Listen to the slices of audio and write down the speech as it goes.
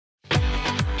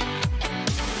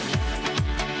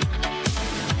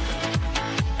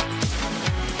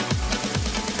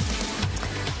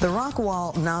The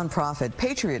Rockwall nonprofit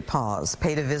Patriot Paws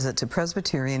paid a visit to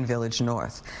Presbyterian Village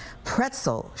North.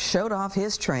 Pretzel showed off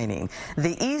his training.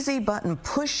 The easy button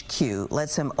push cue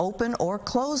lets him open or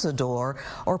close a door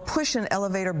or push an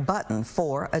elevator button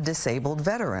for a disabled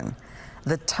veteran.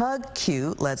 The tug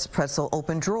cue lets Pretzel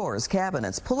open drawers,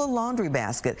 cabinets, pull a laundry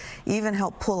basket, even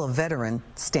help pull a veteran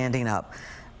standing up.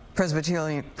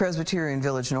 Presbyterian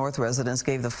Village North residents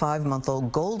gave the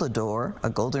 5-month-old Goldador, a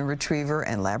golden retriever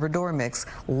and Labrador mix,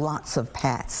 lots of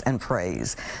pats and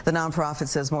praise. The nonprofit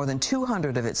says more than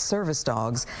 200 of its service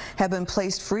dogs have been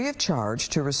placed free of charge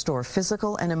to restore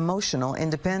physical and emotional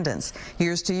independence.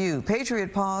 Here's to you,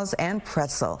 Patriot Paws and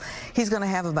Pretzel. He's going to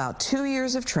have about 2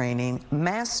 years of training,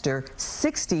 master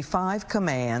 65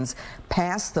 commands,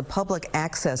 pass the public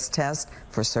access test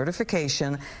for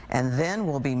certification, and then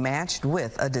will be matched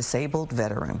with a disabled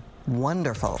veteran.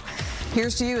 Wonderful.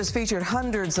 Here's to You has featured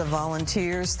hundreds of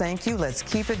volunteers. Thank you. Let's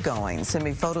keep it going. Send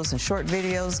me photos and short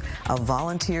videos of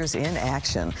volunteers in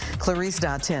action.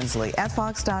 Clarice.Tinsley at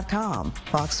Fox.com.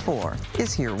 Fox 4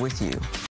 is here with you.